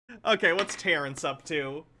Okay, what's Terrence up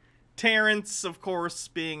to? Terrence, of course,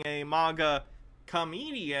 being a MAGA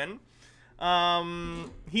comedian,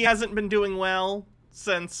 he hasn't been doing well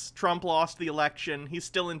since Trump lost the election. He's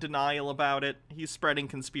still in denial about it. He's spreading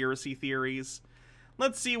conspiracy theories.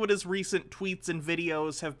 Let's see what his recent tweets and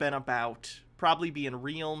videos have been about. Probably being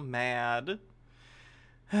real mad.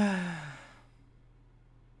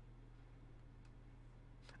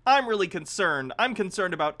 I'm really concerned. I'm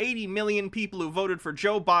concerned about 80 million people who voted for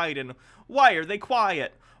Joe Biden. Why are they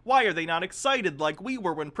quiet? Why are they not excited like we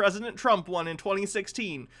were when President Trump won in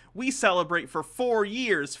 2016? We celebrate for 4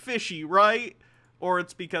 years. Fishy, right? Or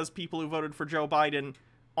it's because people who voted for Joe Biden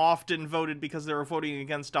often voted because they were voting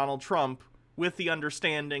against Donald Trump with the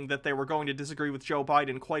understanding that they were going to disagree with Joe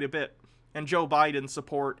Biden quite a bit. And Joe Biden's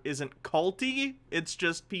support isn't culty. It's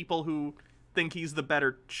just people who think he's the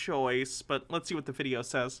better choice. But let's see what the video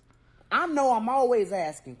says. I know I'm always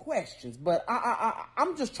asking questions, but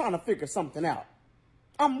I'm just trying to figure something out.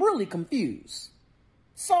 I'm really confused.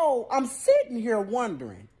 So I'm sitting here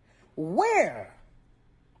wondering, where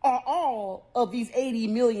are all of these 80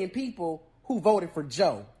 million people who voted for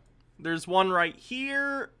Joe? There's one right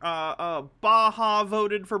here. Baja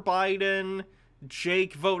voted for Biden.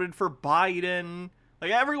 Jake voted for Biden.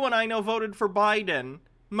 Like, everyone I know voted for Biden.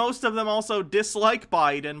 Most of them also dislike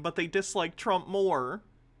Biden, but they dislike Trump more.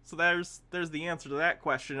 So there's the answer to that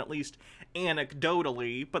question, at least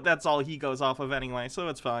anecdotally, but that's all he goes off of anyway, so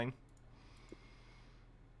it's fine.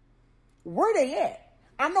 Where they at?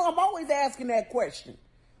 I know I'm always asking that question,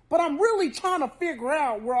 but I'm really trying to figure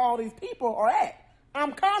out where all these people are at.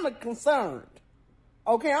 I'm kind of concerned.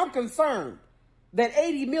 Okay, I'm concerned that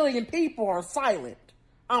 80 million people are silent.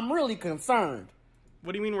 I'm really concerned.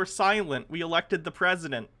 What do you mean we're silent? We elected the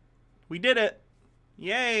president. We did it.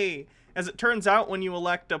 Yay! As it turns out, when you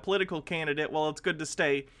elect a political candidate, well, it's good to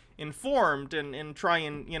stay informed and try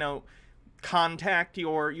and, you know, contact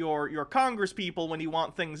your congresspeople when you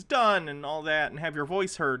want things done and all that and have your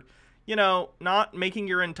voice heard. You know, not making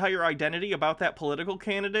your entire identity about that political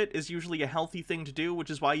candidate is usually a healthy thing to do, which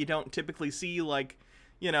is why you don't typically see, like,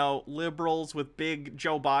 you know, liberals with big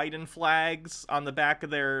Joe Biden flags on the back of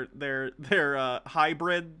their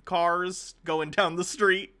hybrid cars going down the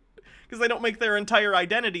street, because they don't make their entire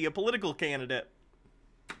identity a political candidate.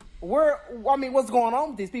 What's going on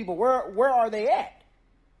with these people? Where are they at?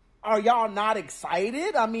 Are y'all not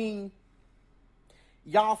excited? I mean,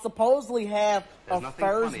 y'all supposedly have a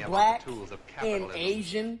first black and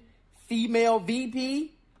Asian female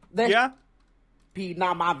VP. Yeah.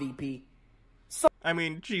 Not my VP. I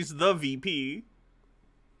mean, she's the VP.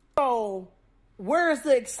 So, where's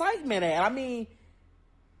the excitement at? I mean,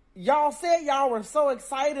 y'all said y'all were so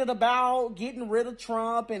excited about getting rid of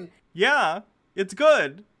Trump and... Yeah, it's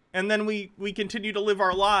good. And then we continue to live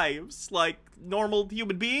our lives like normal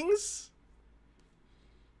human beings?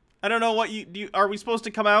 I don't know what are we supposed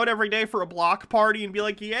to come out every day for a block party and be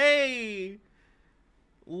like, yay!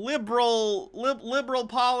 Liberal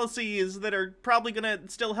policies that are probably gonna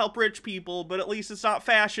still help rich people, but at least it's not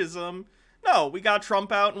fascism. No, we got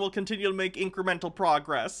Trump out and we'll continue to make incremental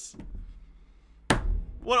progress.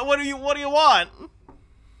 What do you want?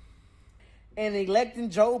 And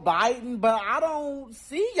electing Joe Biden, but I don't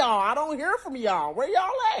see y'all. I don't hear from y'all. Where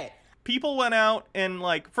y'all at? People went out and,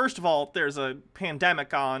 like, first of all, there's a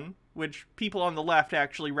pandemic on, which people on the left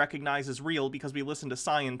actually recognize as real because we listen to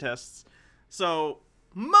scientists. So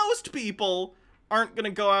most people aren't gonna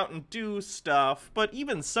go out and do stuff, but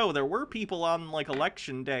even so, there were people on, like,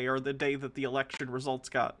 election day, or the day that the election results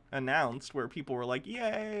got announced, where people were like,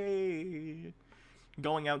 yay,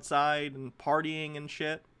 going outside and partying and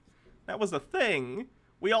shit. That was a thing.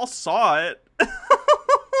 We all saw it.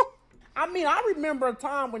 I mean, I remember a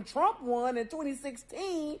time when Trump won in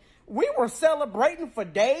 2016, we were celebrating for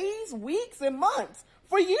days, weeks, and months,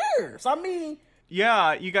 for years. I mean...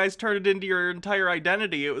 Yeah, you guys turned it into your entire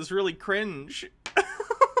identity. It was really cringe.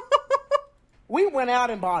 We went out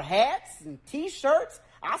and bought hats and t-shirts.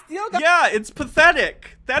 I still got... Yeah, it's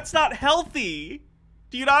pathetic. That's not healthy.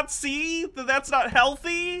 Do you not see that that's not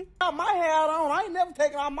healthy? Got my hat on. I ain't never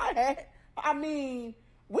taken off my hat. I mean,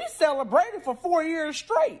 we celebrated for 4 years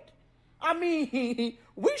straight. I mean,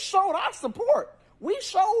 we showed our support. We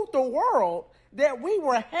showed the world that we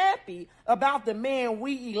were happy about the man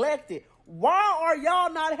we elected. Why are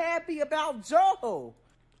y'all not happy about Joe?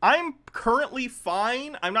 I'm currently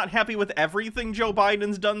fine. I'm not happy with everything Joe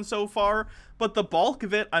Biden's done so far, but the bulk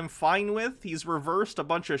of it I'm fine with. He's reversed a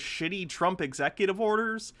bunch of shitty Trump executive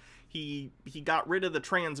orders. He got rid of the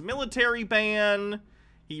trans-military ban.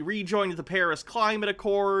 He rejoined the Paris Climate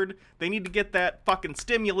Accord. They need to get that fucking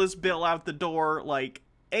stimulus bill out the door, like,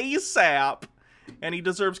 ASAP. And he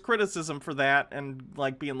deserves criticism for that and,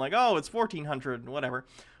 like, being like, oh, it's 1400, whatever.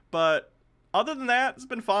 But other than that, it's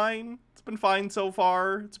been fine. It's been fine so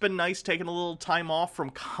far. It's been nice taking a little time off from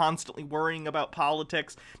constantly worrying about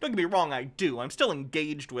politics. Don't get me wrong, I do. I'm still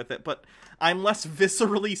engaged with it, but I'm less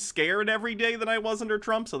viscerally scared every day than I was under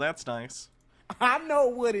Trump, so that's nice. I know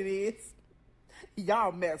what it is.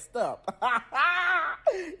 Y'all messed up.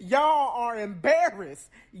 Y'all are embarrassed.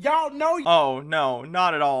 Y'all know. Oh, no,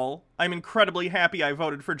 not at all. I'm incredibly happy I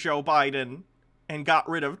voted for Joe Biden and got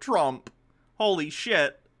rid of Trump. Holy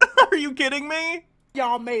shit. Are you kidding me?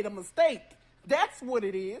 Y'all made a mistake. That's what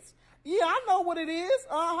it is. Yeah, I know what it is.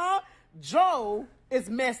 Joe is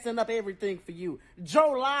messing up everything for you.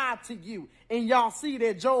 Joe lied to you. And y'all see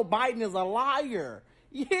that Joe Biden is a liar.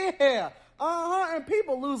 Yeah. And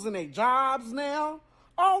people losing their jobs now.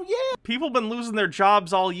 Oh, yeah. People been losing their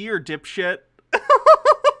jobs all year, dipshit.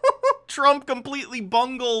 Trump completely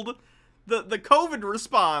bungled the COVID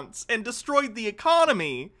response and destroyed the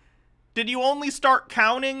economy. Did you only start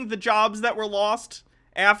counting the jobs that were lost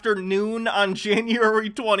after noon on January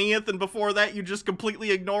 20th, and before that you just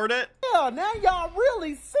completely ignored it? Yeah, now y'all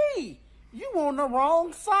really see. You on the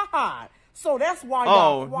wrong side. So that's why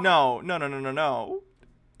y'all... Oh, no.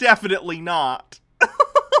 Definitely not.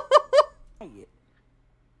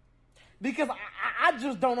 Because I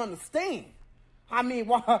just don't understand. I mean,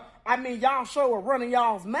 y'all show are running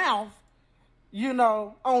y'all's mouth, you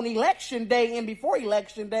know, on election day and before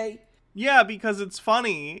election day. Yeah, because it's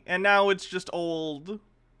funny, and now it's just old.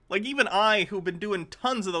 Like, even I, who've been doing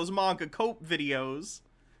tons of those MAGA cope videos,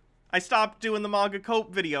 I stopped doing the MAGA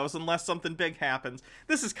cope videos unless something big happens.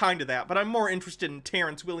 This is kind of that, but I'm more interested in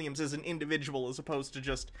Terrence Williams as an individual as opposed to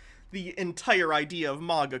just the entire idea of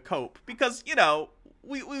MAGA cope. Because, you know,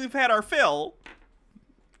 we've had our fill.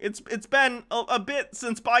 It's been a bit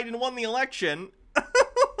since Biden won the election.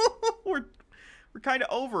 We're kind of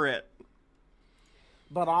over it.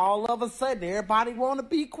 But all of a sudden, everybody want to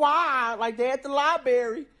be quiet like they're at the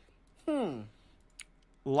library.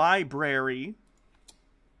 Library?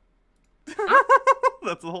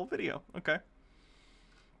 That's the whole video. Okay.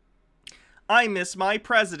 I miss my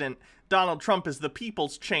president. Donald Trump is the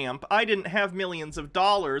people's champ. I didn't have millions of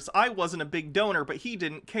dollars. I wasn't a big donor, but he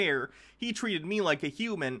didn't care. He treated me like a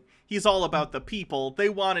human. He's all about the people. They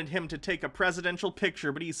wanted him to take a presidential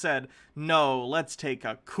picture, but he said, no, let's take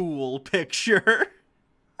a cool picture.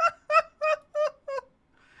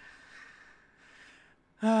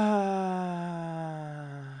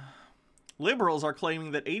 Liberals are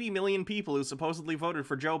claiming that 80 million people who supposedly voted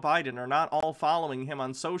for Joe Biden are not all following him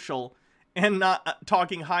on social and not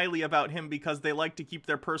talking highly about him because they like to keep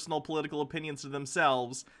their personal political opinions to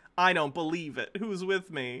themselves. I don't believe it. Who's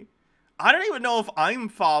with me? I don't even know if I'm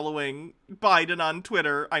following Biden on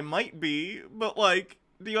Twitter. I might be, but like,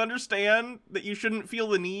 do you understand that you shouldn't feel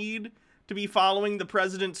the need to be following the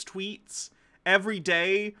president's tweets every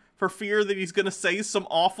day for fear that he's gonna say some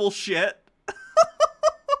awful shit?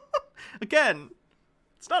 Again,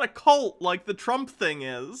 it's not a cult like the Trump thing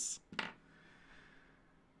is.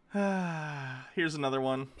 Here's another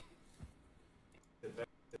one.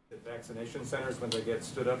 Vaccination centers when they get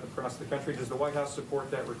stood up across the country. Does the White House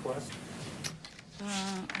support that request?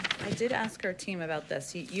 I did ask our team about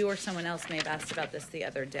this. You or someone else may have asked about this the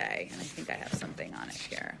other day, and I think I have something on it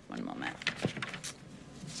here. One moment.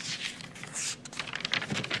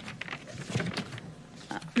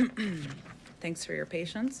 Thanks for your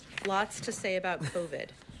patience. Lots to say about COVID.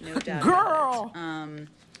 No doubt. Girl!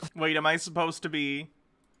 Wait, am I supposed to be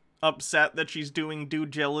upset that she's doing due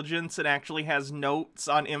diligence and actually has notes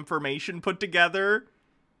on information put together?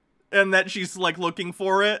 And that she's, like, looking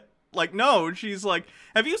for it? Like, no, she's like...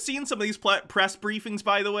 Have you seen some of these press briefings,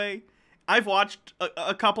 by the way? I've watched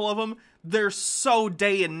a couple of them. They're so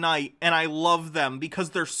day and night, and I love them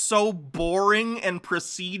because they're so boring and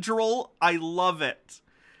procedural. I love it.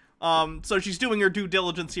 So she's doing her due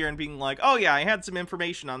diligence here and being like, oh yeah, I had some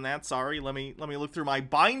information on that. Sorry, let me look through my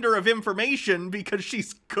binder of information because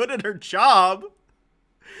she's good at her job.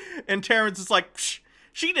 And Terrence is like, psh,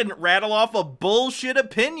 she didn't rattle off a bullshit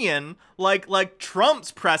opinion like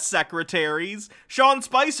Trump's press secretaries. Sean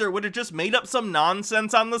Spicer would have just made up some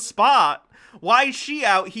nonsense on the spot. Why is she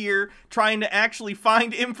out here trying to actually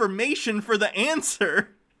find information for the answer?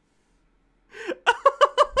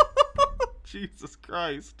 Jesus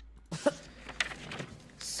Christ.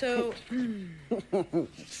 So, let's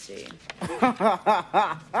see.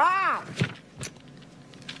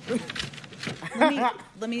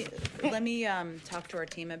 Let me talk to our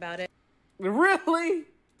team about it. Really?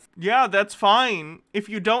 Yeah, that's fine. If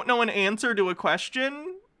you don't know an answer to a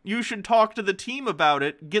question, You should talk to the team about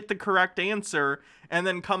it, get the correct answer, and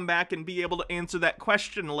then come back and be able to answer that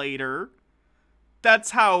question later.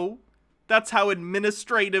 That's how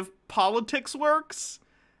administrative politics works.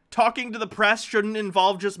 Talking to the press shouldn't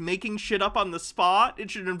involve just making shit up on the spot.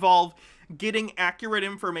 It should involve getting accurate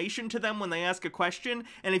information to them when they ask a question,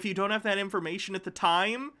 and if you don't have that information at the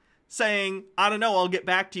time, saying, I don't know, I'll get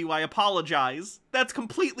back to you, I apologize. That's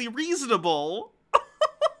completely reasonable.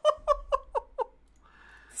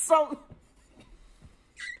 So,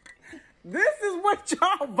 this is what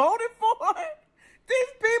y'all voted for?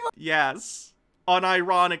 These people Yes.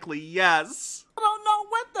 Unironically, yes. don't know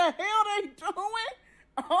what the hell they doing?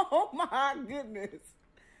 Oh my goodness.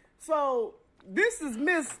 So, this is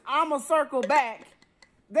Miss I'ma circle back.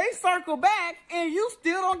 They circle back and you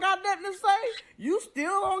still don't got nothing to say? You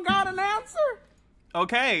still don't got an answer?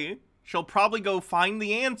 Okay. She'll probably go find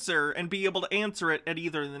the answer and be able to answer it at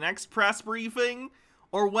either the next press briefing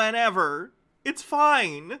or whenever. It's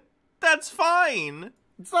fine. That's fine.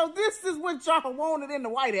 So this is what y'all wanted in the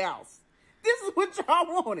White House. This is what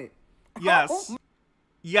y'all wanted. Yes. Oh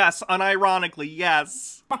Yes, unironically,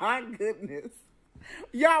 yes. my goodness.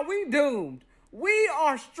 Y'all, we doomed. We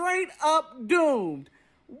are straight up doomed.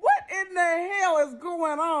 What in the hell is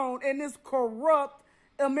going on in this corrupt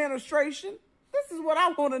administration? This is what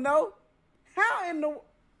I want to know. How in the...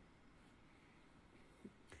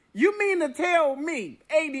 You mean to tell me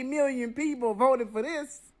 80 million people voted for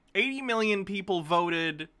this? 80 million people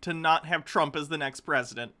voted to not have Trump as the next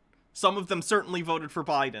president. Some of them certainly voted for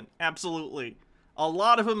Biden. Absolutely. A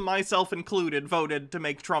lot of them, myself included, voted to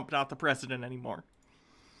make Trump not the president anymore.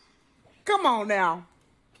 Come on now.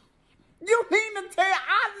 You mean to tell...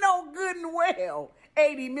 I know good and well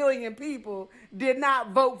 80 million people did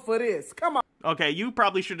not vote for this. Come on. Okay, you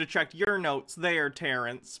probably should have checked your notes there,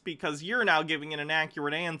 Terrence, because you're now giving it an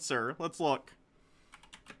accurate answer. Let's look.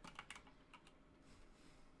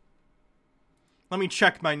 Let me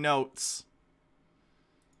check my notes.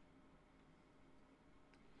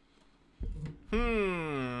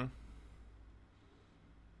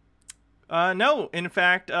 No, in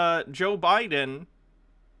fact, Joe Biden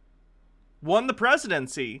won the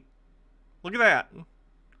presidency. Look at that.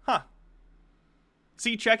 Huh.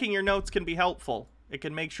 See, checking your notes can be helpful. It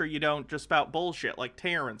can make sure you don't just spout bullshit like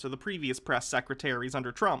Terrence or the previous press secretaries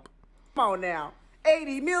under Trump. Come on now.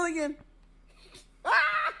 80 million?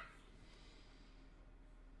 Ah!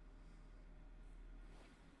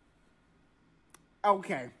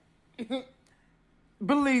 Okay.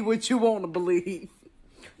 Believe what you want to believe.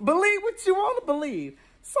 Believe what you want to believe.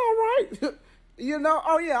 It's all right. You know,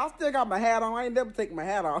 oh yeah, I still got my hat on. I ain't never taking my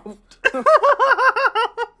hat off.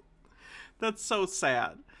 That's so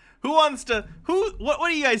sad. Who wants to... What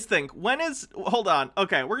do you guys think? When is... Hold on.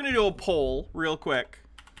 Okay, we're gonna do a poll real quick.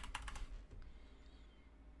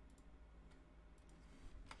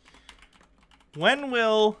 When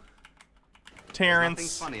will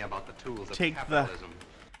Terrence funny about the tools of take the capitalism.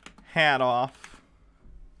 hat off?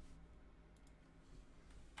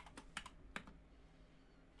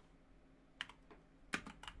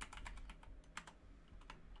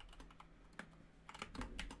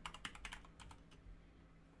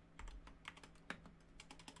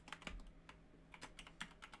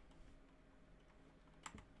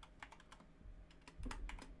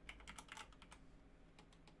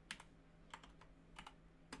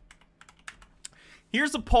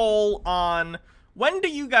 Here's a poll on when do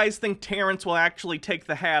you guys think Terrence will actually take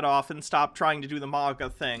the hat off and stop trying to do the MAGA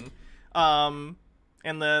thing? And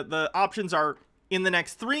the options are in the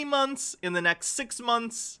next 3 months, in the next 6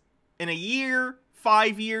 months, in a year,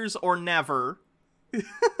 5 years, or never.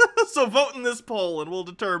 So vote in this poll and we'll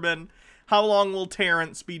determine how long will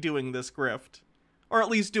Terrence be doing this grift. Or at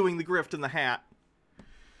least doing the grift in the hat.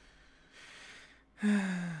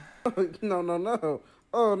 No.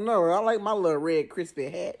 Oh no, I like my little red crispy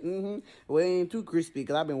hat. Well, it ain't too crispy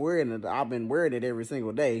because I've been wearing it every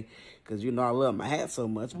single day because you know I love my hat so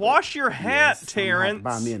much. Wash your hat, yes, Terrence. I'm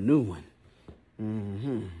gonna have to buy me a new one.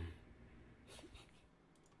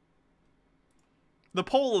 The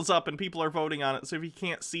poll is up and people are voting on it, so if you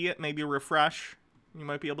can't see it, maybe refresh. You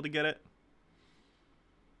might be able to get it.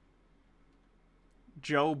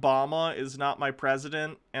 Joe Obama is not my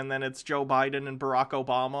president, and then it's Joe Biden and Barack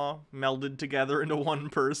Obama melded together into one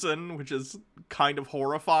person, which is kind of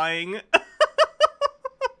horrifying.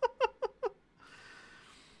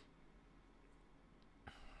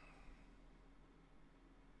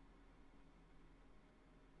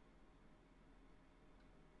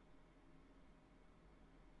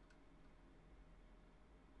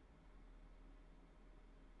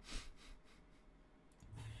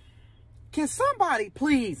 Can somebody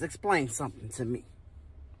please explain something to me?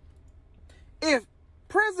 If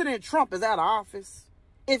President Trump is out of office,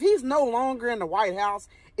 if he's no longer in the White House,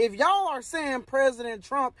 if y'all are saying President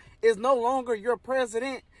Trump is no longer your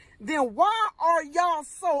president, then why are y'all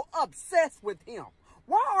so obsessed with him?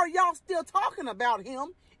 Why are y'all still talking about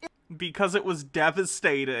him? Because it was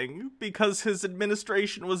devastating. Because his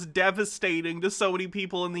administration was devastating to so many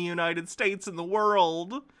people in the United States and the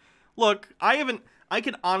world. Look, I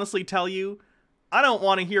can honestly tell you, I don't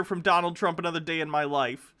want to hear from Donald Trump another day in my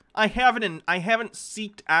life. I haven't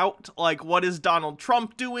seeked out, like, what is Donald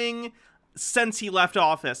Trump doing since he left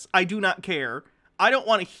office. I do not care. I don't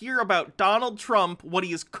want to hear about Donald Trump, what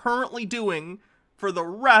he is currently doing, for the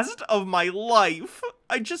rest of my life.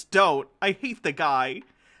 I just don't. I hate the guy.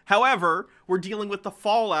 However, we're dealing with the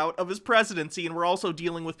fallout of his presidency, and we're also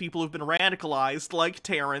dealing with people who've been radicalized, like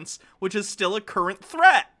Terrence, which is still a current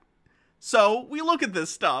threat. So, we look at this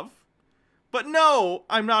stuff. But no,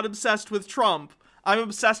 I'm not obsessed with Trump. I'm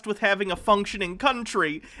obsessed with having a functioning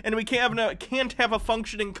country, and we can't have a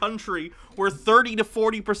functioning country where 30 to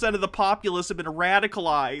 40% of the populace have been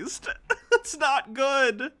radicalized. It's not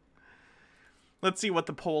good. Let's see what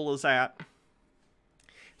the poll is at.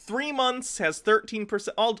 3 months has 13%.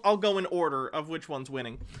 I'll go in order of which one's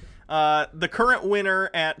winning. The current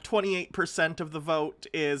winner at 28% of the vote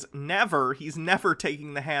is Never. He's never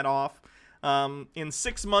taking the hat off. In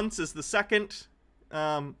 6 months is the second.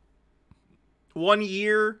 1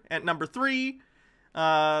 year at number 3.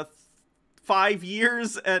 5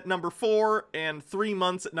 years at number 4. And 3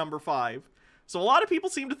 months at number 5. So a lot of people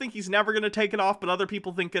seem to think he's never going to take it off, but other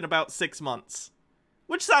people think in about 6 months.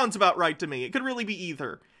 Which sounds about right to me. It could really be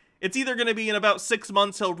either. It's either going to be in about 6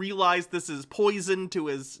 months he'll realize this is poison to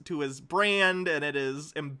his brand and it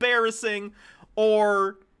is embarrassing,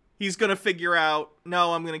 or he's going to figure out,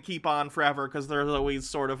 no, I'm going to keep on forever, because there's always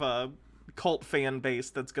sort of a cult fan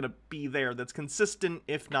base that's going to be there that's consistent,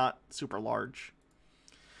 if not super large.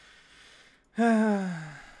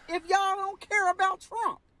 If y'all don't care about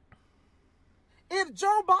Trump, if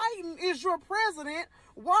Joe Biden is your president,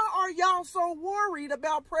 why are y'all so worried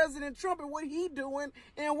about President Trump and what he doing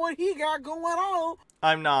and what he got going on?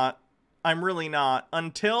 I'm not. I'm really not.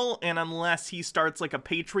 Until and unless he starts like a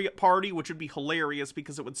Patriot Party, which would be hilarious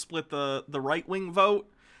because it would split the right-wing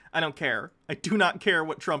vote. I don't care. I do not care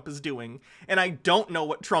what Trump is doing. And I don't know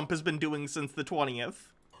what Trump has been doing since the 20th.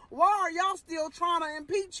 Why are y'all still trying to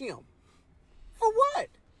impeach him? For what?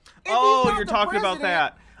 Oh, you're talking about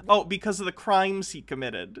that. Oh, because of the crimes he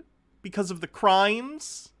committed. Because of the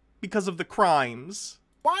crimes? Because of the crimes.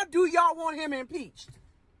 Why do y'all want him impeached?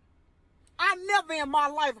 I never in my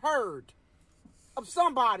life heard of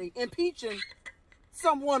somebody impeaching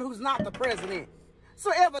someone who's not the president.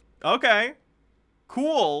 So Okay.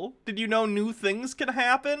 Cool. Did you know new things can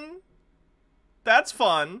happen? That's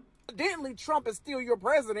fun. Evidently, Trump is still your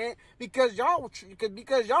president because y'all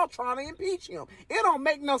trying to impeach him. It don't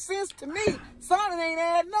make no sense to me. Something ain't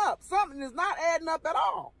adding up. Something is not adding up at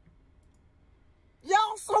all.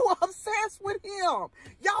 Y'all so obsessed with him.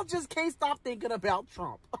 Y'all just can't stop thinking about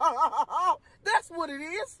Trump. That's what it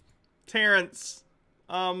is. Terrence,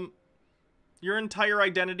 your entire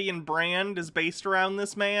identity and brand is based around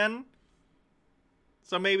this man.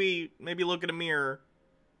 So maybe look in a mirror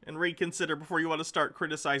and reconsider before you want to start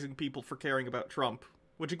criticizing people for caring about Trump.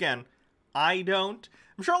 Which, again, I don't.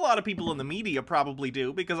 I'm sure a lot of people in the media probably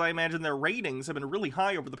do, because I imagine their ratings have been really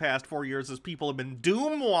high over the past 4 years as people have been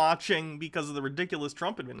doom-watching because of the ridiculous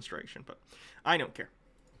Trump administration. But I don't care.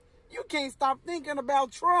 You can't stop thinking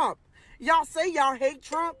about Trump. Y'all say y'all hate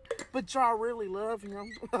Trump, but y'all really love him.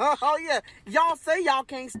 Oh, yeah. Y'all say y'all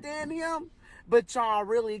can't stand him, but y'all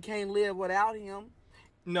really can't live without him.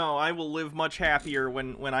 No, I will live much happier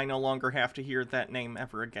when I no longer have to hear that name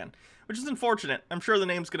ever again. Which is unfortunate. I'm sure the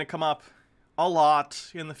name's going to come up a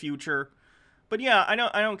lot in the future. But yeah, I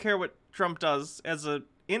don't care what Trump does as an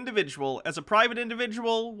individual, as a private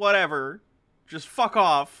individual, whatever. Just fuck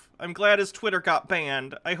off. I'm glad his Twitter got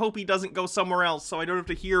banned. I hope he doesn't go somewhere else so I don't have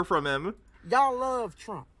to hear from him. Y'all love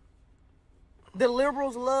Trump. The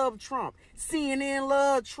liberals love Trump. CNN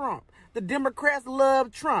love Trump. The Democrats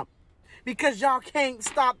love Trump. Because y'all can't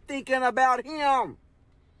stop thinking about him.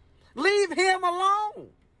 Leave him alone.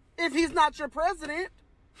 If he's not your president.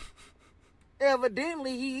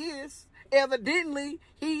 Evidently he is. Evidently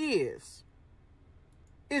he is.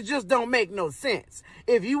 It just don't make no sense.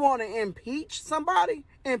 If you want to impeach somebody,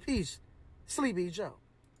 impeach Sleepy Joe.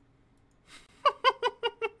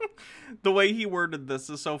 The way he worded this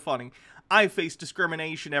is so funny. I face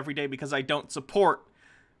discrimination every day because I don't support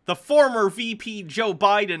the former VP Joe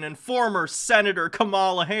Biden and former Senator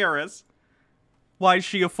Kamala Harris. Why is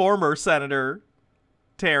she a former senator,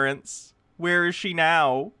 Terrence? Where is she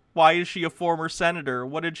now? Why is she a former senator?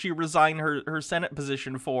 What did she resign her Senate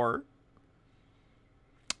position for?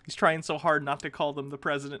 He's trying so hard not to call them the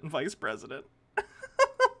president and vice president.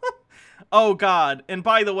 Oh, God. And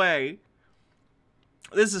by the way,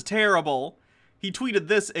 this is terrible. He tweeted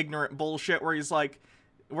this ignorant bullshit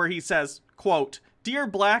where he says, quote, "Dear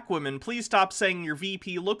black women, please stop saying your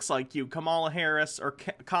VP looks like you. Kamala Harris,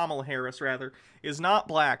 rather, is not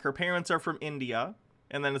black. Her parents are from India."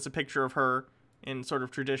 And then it's a picture of her in sort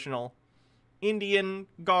of traditional Indian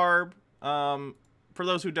garb. For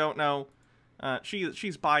those who don't know,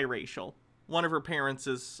 she's biracial. One of her parents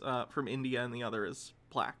is from India and the other is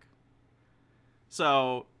black.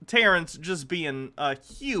 So Terrence just being a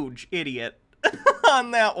huge idiot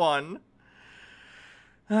on that one.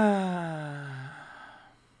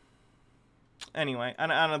 Anyway,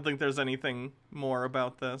 I don't think there's anything more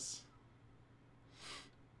about this.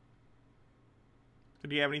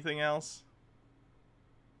 Did you have anything else?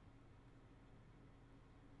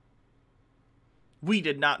 We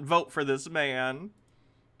did not vote for this man.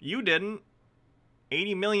 You didn't.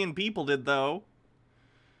 80 million people did, though.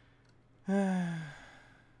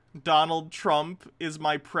 Donald Trump is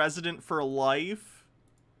my president for life.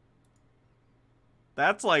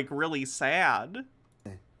 That's, like, really sad.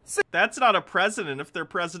 That's not a president if they're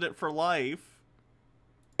president for life.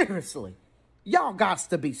 Seriously, y'all gots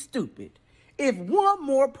to be stupid. If one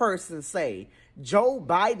more person say Joe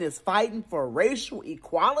Biden is fighting for racial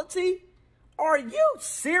equality, are you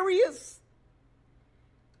serious?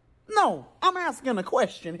 No, I'm asking a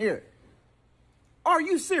question here. Are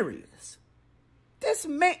you serious? This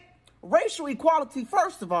man, racial equality,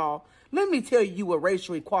 first of all, let me tell you what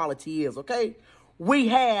racial equality is, okay? We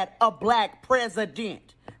had a black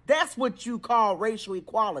president. That's what you call racial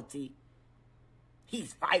equality.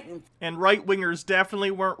 He's fighting. And right-wingers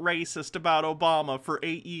definitely weren't racist about Obama for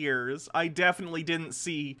 8 years. I definitely didn't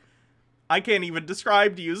see... I can't even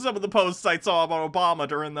describe to you some of the posts I saw about Obama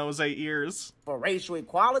during those 8 years. For racial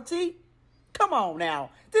equality? Come on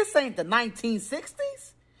now. This ain't the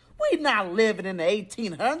 1960s. We not living in the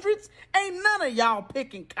 1800s. Ain't none of y'all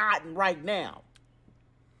picking cotton right now.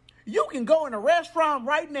 You can go in a restaurant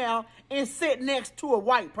right now and sit next to a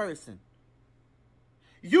white person.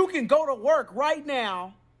 You can go to work right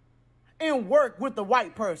now and work with the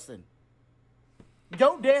white person.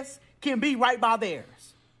 Your desk can be right by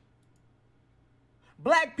theirs.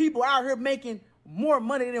 Black people out here making more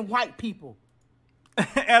money than white people.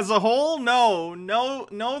 As a whole, no,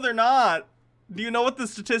 they're not. Do you know what the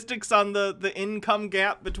statistics on the income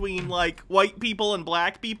gap between, like, white people and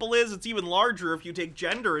black people is? It's even larger if you take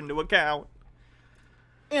gender into account.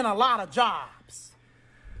 In a lot of jobs.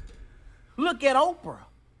 Look at Oprah.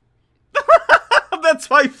 That's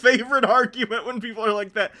my favorite argument when people are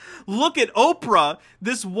like that. Look at Oprah,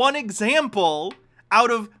 this one example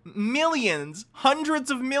out of millions, hundreds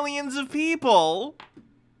of millions of people.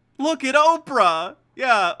 Look at Oprah.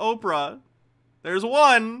 Yeah, Oprah. There's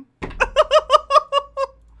one.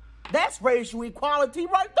 That's racial equality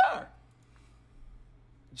right there.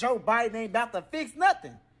 Joe Biden ain't about to fix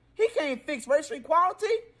nothing. He can't fix racial equality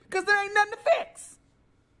because there ain't nothing to fix.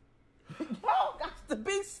 Y'all got to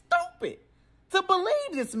be stupid to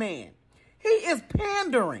believe this man. He is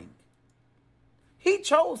pandering. He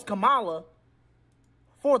chose Kamala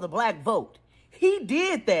for the black vote. He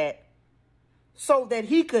did that so that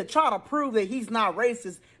he could try to prove that he's not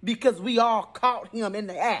racist because we all caught him in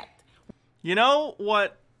the act. You know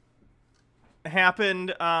what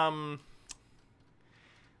happened?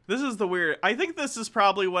 This is the weird... I think this is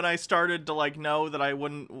probably when I started to, like, know that I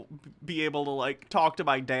wouldn't be able to, like, talk to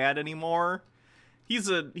my dad anymore. He's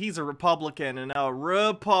a Republican, and a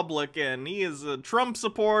Republican. He is a Trump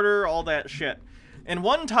supporter, all that shit. And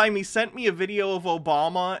one time he sent me a video of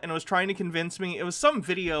Obama and was trying to convince me. It was some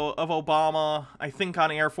video of Obama, I think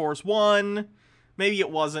on Air Force One. Maybe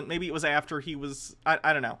it wasn't. Maybe it was after he was...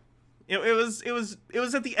 I don't know. It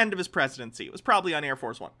was at the end of his presidency. It was probably on Air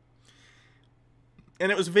Force One.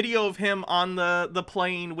 And it was video of him on the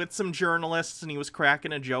plane with some journalists, and he was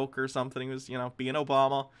cracking a joke or something. He was, you know, being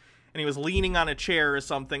Obama. And he was leaning on a chair or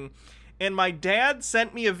something. And my dad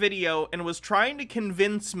sent me a video and was trying to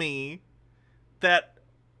convince me that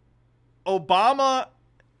Obama...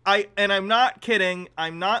 and I'm not kidding.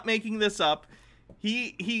 I'm not making this up.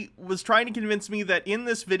 He was trying to convince me that in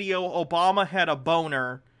this video, Obama had a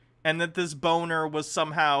boner, and that this boner was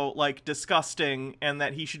somehow, like, disgusting, and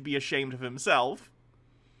that he should be ashamed of himself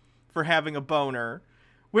for having a boner.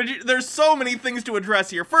 Which, there's so many things to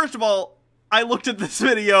address here. First of all, I looked at this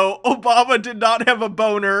video. Obama did not have a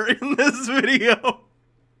boner in this video.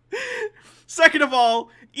 Second of all,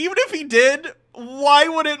 Even if he did, why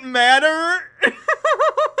would it matter?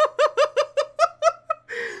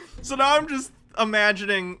 So now I'm just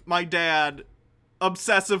imagining my dad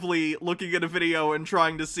obsessively looking at a video and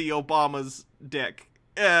trying to see Obama's dick.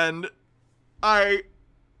 And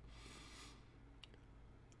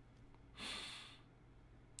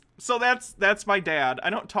So that's my dad.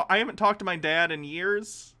 I haven't talked to my dad in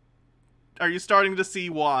years. Are you starting to see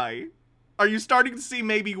why? Are you starting to see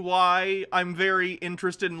maybe why I'm very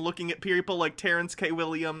interested in looking at people like Terrence K.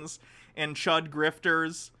 Williams and Chud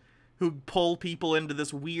grifters who pull people into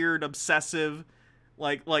this weird, obsessive,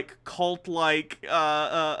 like cult-like,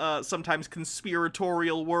 sometimes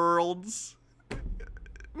conspiratorial worlds?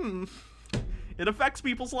 It affects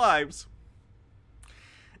people's lives.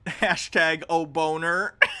 Hashtag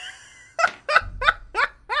 #OhBoner.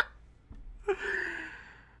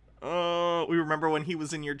 We remember when he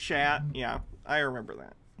was in your chat? Yeah, I remember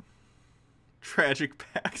that. Tragic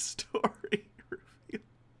backstory reveal.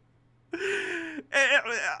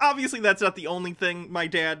 Obviously, that's not the only thing my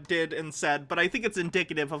dad did and said, but I think it's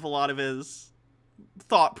indicative of a lot of his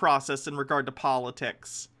thought process in regard to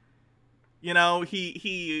politics. You know,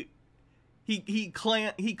 he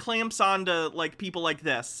clamps onto, like, people like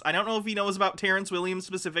this. I don't know if he knows about Terrence Williams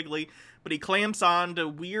specifically, but he clamps on to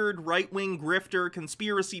weird right-wing grifter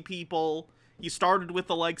conspiracy people. He started with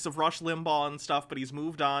the likes of Rush Limbaugh and stuff, but he's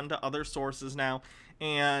moved on to other sources now,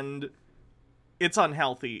 and it's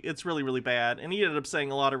unhealthy. It's really, really bad. And he ended up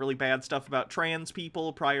saying a lot of really bad stuff about trans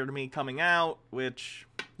people prior to me coming out, which,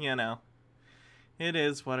 you know, it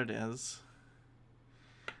is what it is.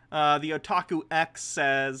 The Otaku X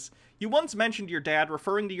says, "You once mentioned your dad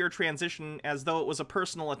referring to your transition as though it was a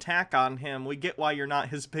personal attack on him. We get why you're not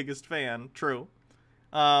his biggest fan." True.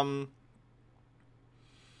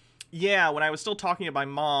 Yeah, when I was still talking to my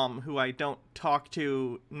mom, who I don't talk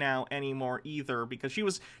to now anymore either, because she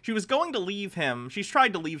was going to leave him. She's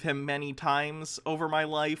tried to leave him many times over my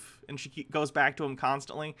life, and she goes back to him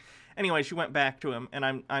constantly. Anyway, she went back to him,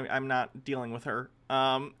 and I'm not dealing with her.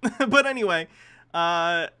 But anyway,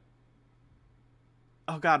 oh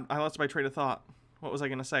god, I lost my train of thought. What was I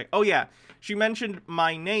gonna say? Oh yeah, she mentioned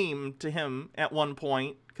my name to him at one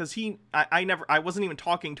point, because I wasn't even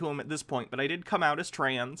talking to him at this point, but I did come out as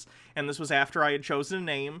trans, and this was after I had chosen a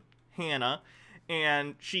name, Hannah,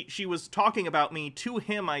 and she was talking about me to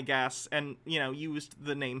him, I guess, and, you know, used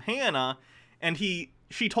the name Hannah, and she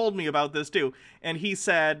told me about this too, and he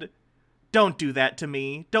said, "Don't do that to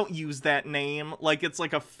me. Don't use that name." Like it's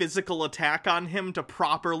like a physical attack on him to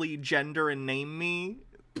properly gender and name me.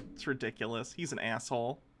 It's ridiculous. He's an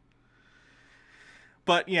asshole.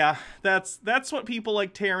 But yeah, that's what people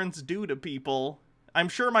like Terrence do to people. I'm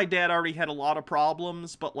sure my dad already had a lot of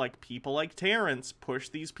problems, but like people like Terrence push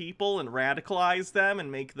these people and radicalize them and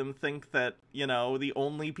make them think that, you know, the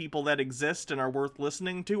only people that exist and are worth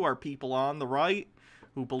listening to are people on the right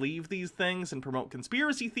who believe these things and promote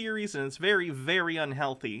conspiracy theories, and it's very, very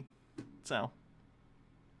unhealthy. So,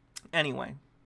 anyway.